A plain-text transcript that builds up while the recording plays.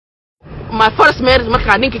my first marriage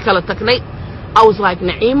markaa ninkii kala tagnay I was like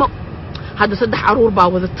naciimo hadda 3 caruur baa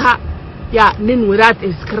wadataa yaa nin wadaad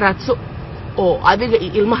iska raadso oo adiga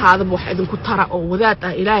ilmahaadaba wax idinku tara oo wadaad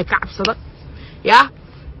ah ilaahay ka cabsada yeah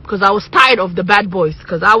because I was tired of the bad boys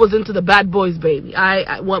because I was into the bad boys baby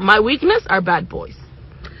my weakness are bad boys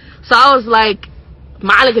so I was like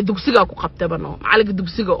macalinka dugsiga ku qabtay bano macalinka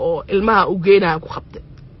dugsiga oo ilmaha u geenaa ku qabtay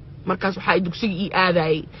markaas waxa dugsiga ii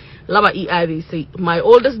aaday laba ii aadaysay my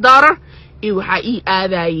oldest daughter iyo waxa ii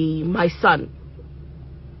aaday my son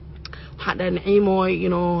hadda naciimo you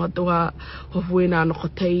know hadda waa qof weyn aan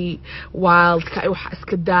noqotay wild ka waxa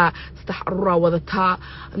iska daa 3 caruur wadataa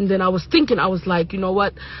and then I was thinking I was like you know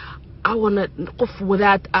what I want qof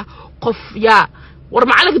wadaad ah qof yeah war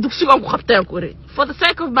macalinka dugsiga aan ku qabtaan ku iri for the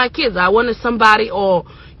sake of my kids I wanted somebody or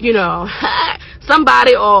you know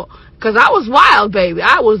somebody or because I was wild baby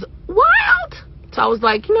I was wild so I was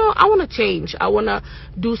like you know I want to change I want to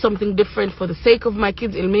do something different for the sake of my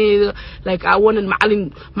kids like I wanted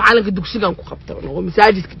macalinka dugsiga aan ku qabtaan oo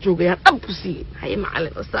masaajidka joogayaan ab ku sii hay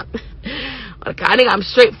macalin astaan marka aniga I'm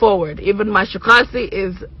straightforward even my shukasi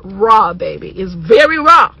is raw baby is very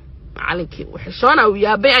raw macalinki waxashona uu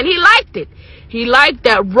yaabay and he liked it he liked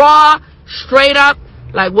that raw straight up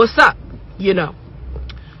like what's up you know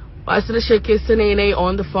I started shaking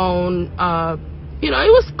on the phone you know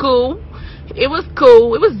it was cool it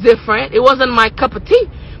was different it wasn't my cup of tea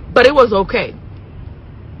but it was okay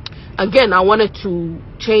again I wanted to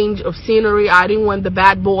change of scenery I didn't want the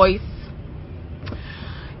bad boys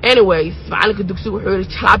anyways macalinka dugsiga wuxuu yiri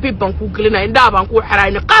jalaabib baan ku gelinay indhaha baan ku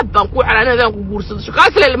xiray niqaab baan ku xiray adaan ku guursado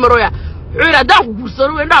shukaas la marooya wuxuu yiri adaan ku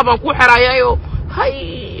guursado indhaha baan ku xirayayo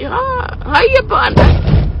hay baan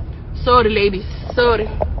sorry ladies sorry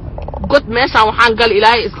god meesha waxaan gal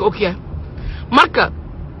ilaahay iska ogyahay marka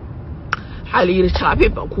xali yiri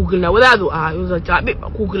jalaabib baan ku gelinay wadaadu ahaa jalaabib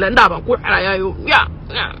baan ku gelinay indhaha baan ku xirayayo yeah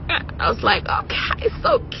I was like okay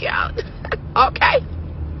so cute okay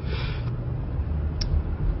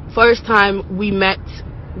first time we met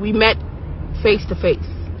face to face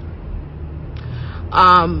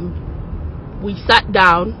we sat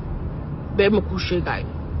down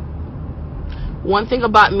one thing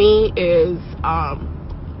about me is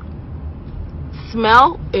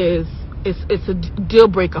smell is it's a deal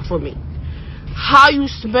breaker for me how you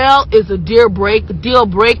smell is a deal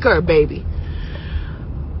breaker baby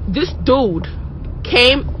this dude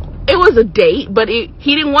came it was a date but he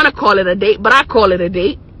didn't want to call it a date but I call it a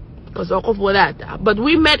date because of that but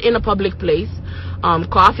we met in a public place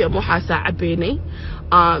coffee muhasa abene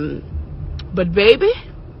but baby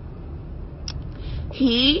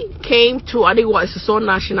he came to aniga waa soo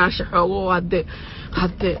national xogo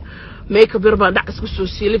hadde makeup yarba dhac isku soo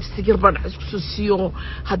siiyo lipstick yarba dhac isku soo siiyo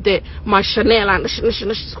hadde ma Chanel aan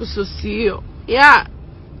isku soo siiyo yeah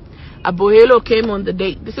Abohelo came on the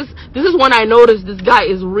date this is when I noticed this guy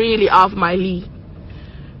is really off my league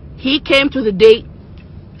he came to the date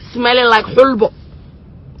smelling like hulbo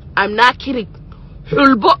I'm not kidding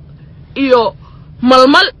hulbo iyo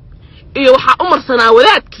malmal iyo waxa umarsanaa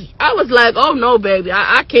wadaadki I was like oh no baby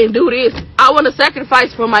I can't do this I want to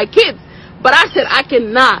sacrifice for my kids but I said I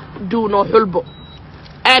cannot do no hulbo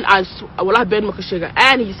and wallahi been makashiga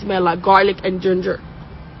and he smelled like garlic and ginger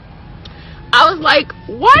I was like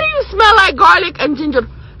why do you smell like garlic and ginger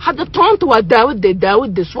hadda toonta waa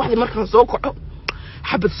daawada subaxdii markaan soo kaco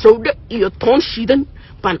xabad sawda iyo toon shiidan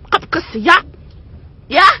ban qabka siya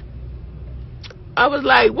yeah I was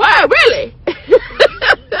like wow really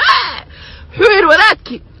xuur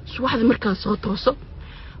wadaadki subaxdii markaan soo tooso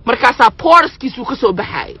markaasa porskiisu ka soo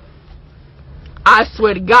baxay I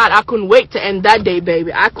swear to God I couldn't wait to end that day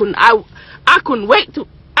baby I could not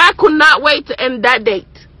wait to end that date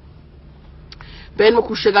Ben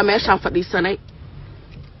makushiga meeshaan fadhiisanay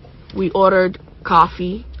we ordered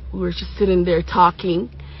coffee we were just sitting there talking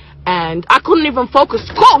and I couldn't even focus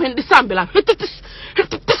go hindisaan bilan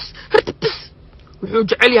wuxuu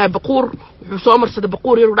jecel yahay baquur wuxuu soo marsaday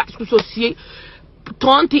baquur yar dhac isku soo siiyay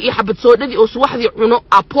toontii iyo xabad soodadii oo subaxdii cuno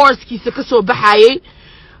porskiisa ka soo baxayay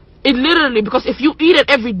it literally because if you eat it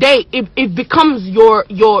every day it becomes your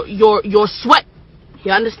sweat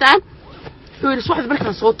you understand wuxuu subaxdii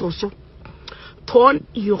markaan soo tooso toon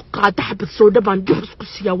iyo qaada xabad sooda baan dib isku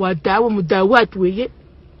siiyaa waa daawo mudaawaad weeye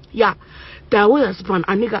ya daawadaas baan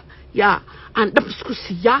aniga ya aan dhab isku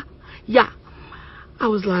siiyaa ya I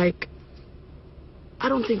was like I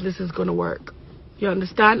don't think this is gonna work you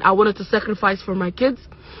understand I wanted to sacrifice for my kids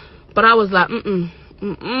but I was like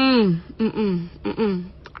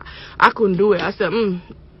I couldn't do it I said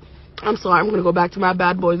I'm sorry, I'm gonna go back to my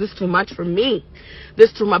bad boy. This is too much for me. This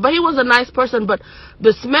is too much. But he was a nice person. But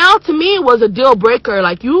the smell to me was a deal breaker.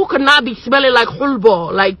 Like, you could not be smelling like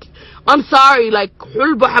hulbo. Like, I'm sorry, like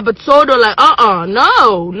hulbo habat soda. Like,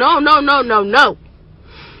 no.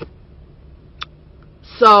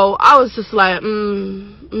 So I was just like,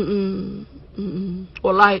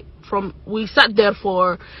 Well, like, we sat there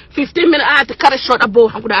for 15 minutes. I had to cut it short. I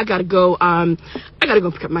gotta go. I gotta go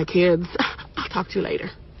pick up my kids. I'll talk to you later.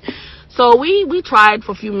 So we tried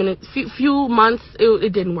for a few minutes, few months.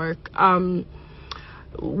 It didn't work.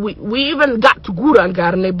 We even got to Gura and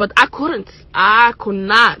Garne, but I could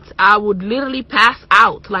not. I would literally pass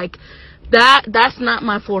out. Like, that's not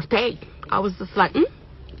my forte. I was just like,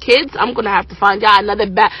 kids, I'm gonna have to find y'all another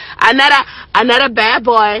bad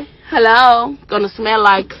boy. Hello, gonna smell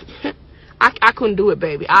like. I couldn't do it,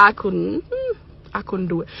 baby. I couldn't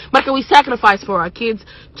do it. Marka we sacrifice for our kids.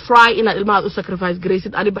 Try in ilmaha u sacrifice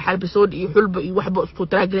graysid ani baxal bisood iyo xulba iyo waxba isku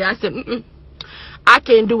taraagay. I said, I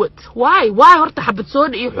can't do it. Why horta xabad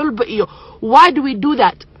sood iyo xulba iyo why do we do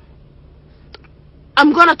that?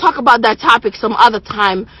 I'm gonna talk about that topic some other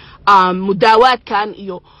time. Mudawaadkan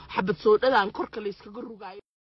iyo xabad soodadan korka la iskaga rugayo.